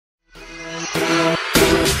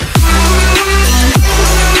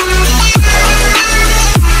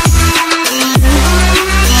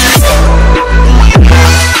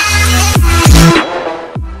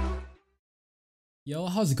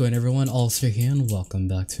How's it going, everyone? Alstarpig here and welcome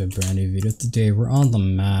back to a brand new video. Today we're on the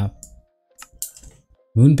map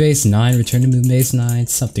Moonbase 9, Return to Moonbase 9,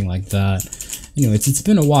 something like that. Anyways, it's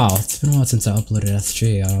been a while. It's been a while since I uploaded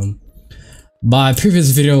SG. My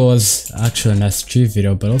previous video was actually an SG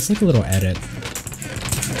video, but it was like a little edit.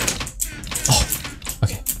 Oh,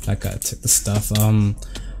 okay, that guy took the stuff.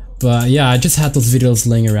 But yeah, I just had those videos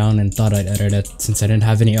laying around and thought I'd edit it since I didn't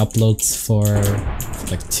have any uploads for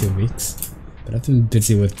like 2 weeks. But I've been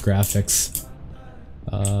busy with graphics.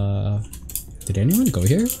 Did anyone go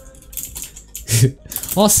here?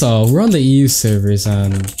 Also, we're on the EU servers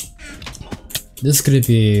and this is gonna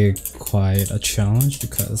be quite a challenge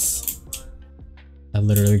because I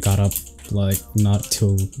literally got up like not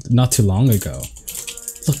too long ago.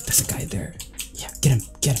 Look, there's a guy there. Yeah, get him,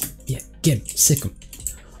 yeah, get him, sick him.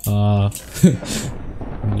 Oh,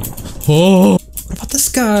 what about this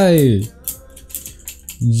guy?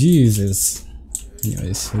 Jesus.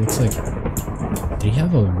 Anyways, it looks like, did he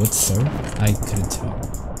have a wood sword? I couldn't tell.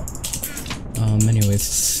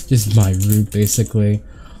 Anyways, this is my route basically.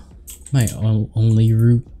 My only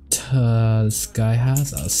route. This guy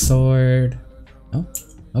has a sword. Oh,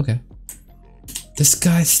 okay. This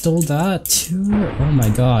guy stole that too? Oh my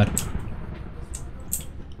god.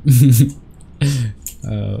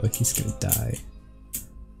 Oh, he's gonna die.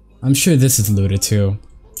 I'm sure this is looted too.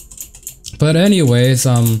 But anyways,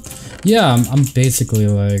 yeah, I'm basically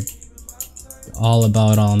like all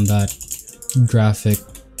about on that graphic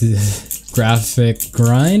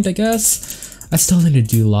grind, I guess. I still need to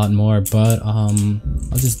do a lot more, but I'll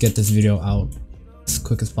just get this video out as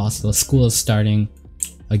quick as possible. School is starting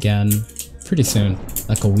again pretty soon,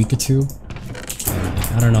 like a week or two.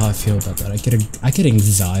 I don't know how I feel about that. I get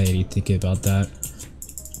anxiety thinking about that.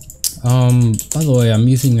 By the way, I'm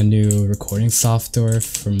using a new recording software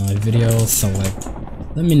for my videos, so like,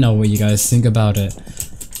 let me know what you guys think about it.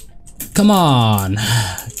 Come on!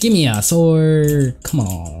 Give me a sword! Come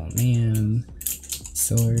on, man.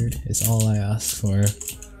 Sword is all I ask for.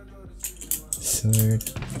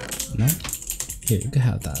 Sword. No? Here, you can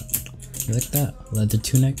have that. You like that? Leather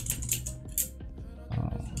tunic?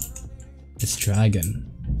 Oh. This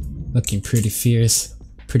dragon. Looking pretty fierce.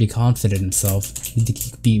 Pretty confident in himself. You think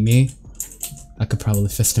he could beat me? I could probably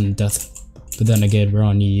fist him to death. But then again, we're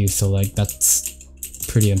on EU, so like that's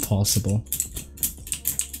pretty impossible.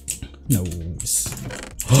 No.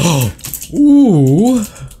 Oh! Ooh!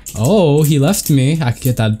 Oh, he left me. I could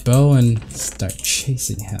get that bow and start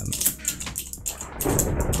chasing him.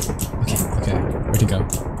 Okay, where'd he go?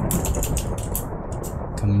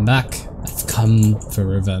 Come back. I've come for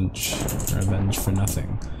revenge. Revenge for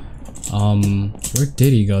nothing. Where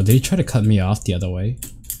did he go? Did he try to cut me off the other way?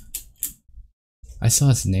 I saw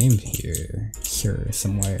his name here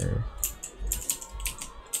somewhere.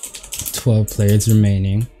 12 players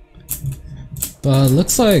remaining. But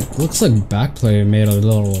looks like Backplayer made a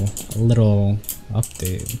little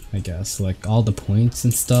update, I guess. Like all the points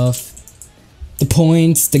and stuff. The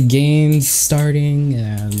points, the games starting,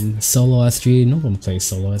 and solo SG. No one plays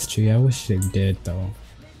solo SG. I wish they did though.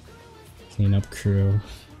 Clean up crew.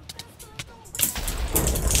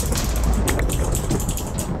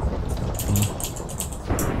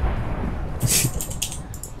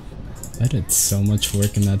 I did so much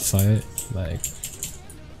work in that fight, like,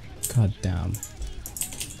 god damn.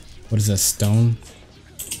 What is that, stone?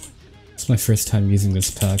 It's my first time using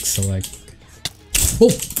this pack, so like,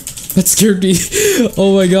 oh, that scared me.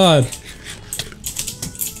 Oh my god.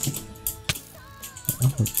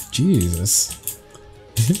 Oh, Jesus.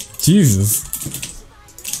 Jesus.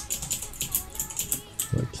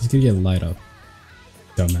 Look, he's gonna get light up,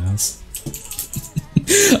 dumbass.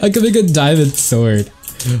 I could make a diamond sword.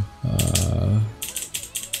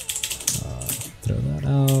 Throw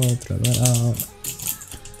that out.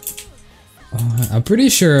 I'm pretty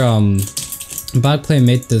sure Backplay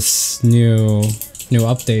made this new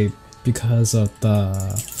update because of the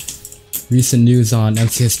recent news on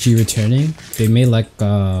MCSG returning. They made like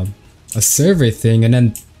a survey thing, and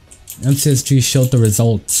then MCSG showed the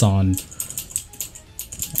results on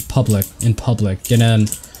in public, and then I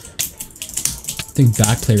think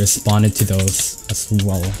Backplay responded to those as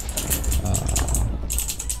well.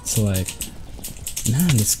 So like,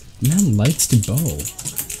 man, this man likes to bow.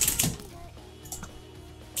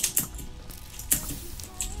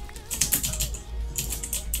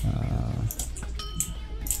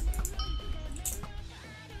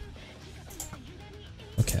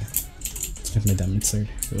 Okay, let's make my diamond sword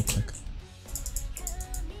real quick.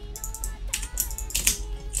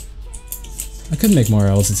 I could make more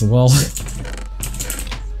arrows as well.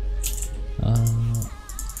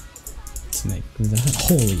 Let's make that.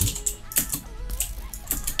 Holy.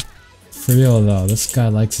 For real though, this guy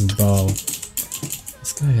likes his bow.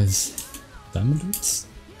 This guy has diamond boots?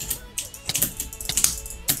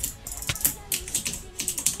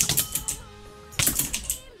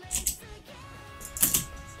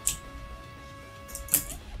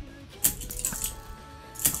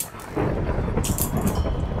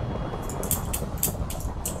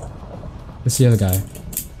 Where's the other guy?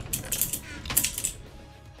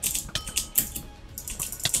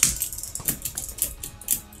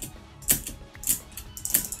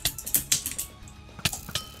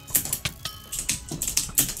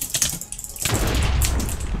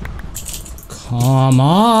 Come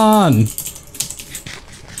on!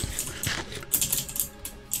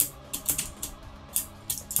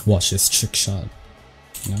 Watch this trick shot.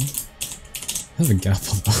 No? I have a gap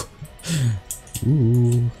on though.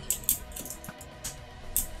 Ooh.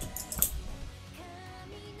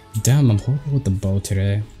 Damn, I'm horrible with the bow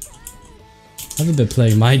today. I haven't been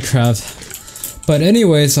playing Minecraft. But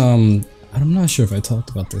anyways, I'm not sure if I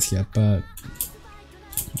talked about this yet, but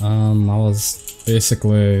I was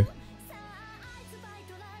basically,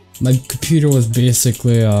 my computer was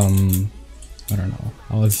basically I don't know.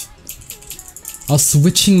 I was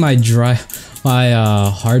switching my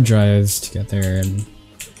hard drives together and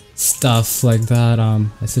stuff like that. I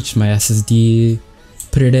switched my SSD,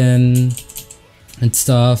 put it in and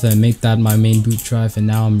stuff, and make that my main boot drive, and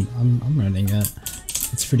now I'm running it.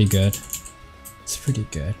 It's pretty good. It's pretty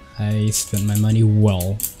good. I spent my money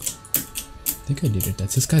well. I think I did it.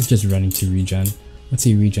 This guy's just running to regen. Once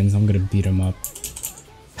he regens, I'm gonna beat him up.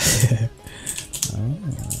 Oh.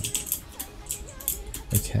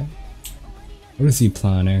 Okay. What is he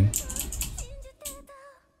planning?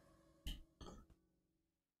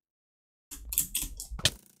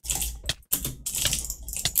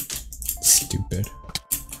 Stupid.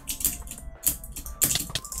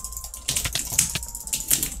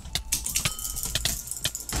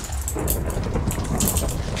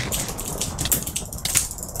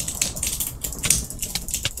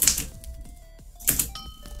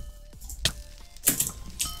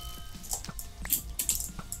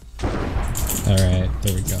 Alright,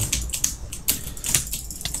 there we go.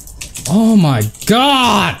 Oh my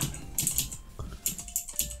god!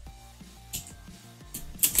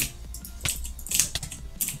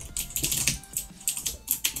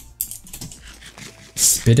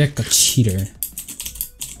 Spidek a cheater.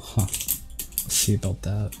 Huh. Let's see about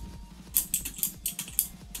that.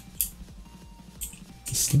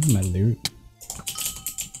 He's stealing my loot.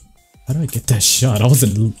 How do I get that shot? I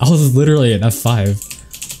was literally at F5.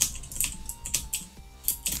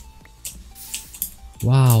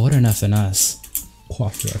 Wow, what an FNS.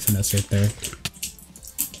 Quaff your FNS right there.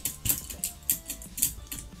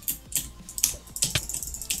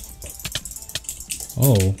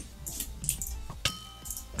 Oh.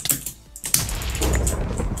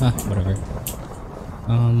 Ah, whatever.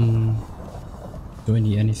 Do I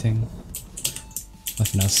need anything?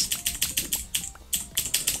 FNS.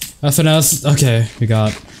 FNS! Okay, we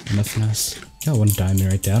got an FNS. Got one diamond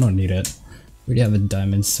right there, I don't need it. We already have a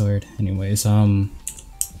diamond sword. Anyways,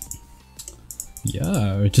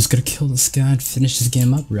 yeah, we're just gonna kill this guy and finish this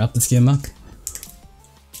game up, wrap this game up.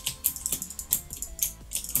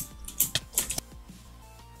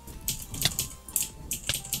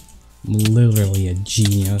 I'm literally a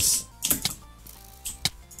genius.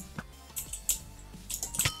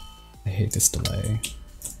 I hate this delay.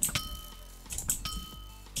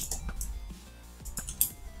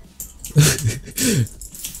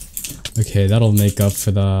 Okay, that'll make up for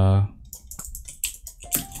the...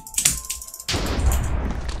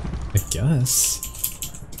 I guess.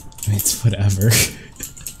 I mean, it's whatever.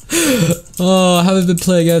 Oh, I haven't been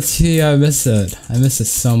playing LT. I miss it. I miss it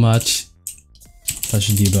so much. Touch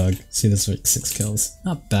debug. See, this like 6 kills.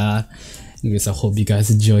 Not bad. Anyways, I hope you guys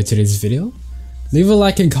enjoyed today's video. Leave a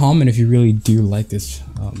like and comment if you really do like this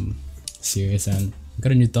series, and I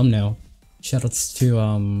got a new thumbnail. Shoutouts to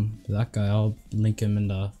that guy. I'll link him in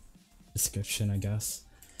the description, I guess.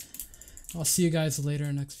 I'll see you guys later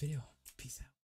in the next video.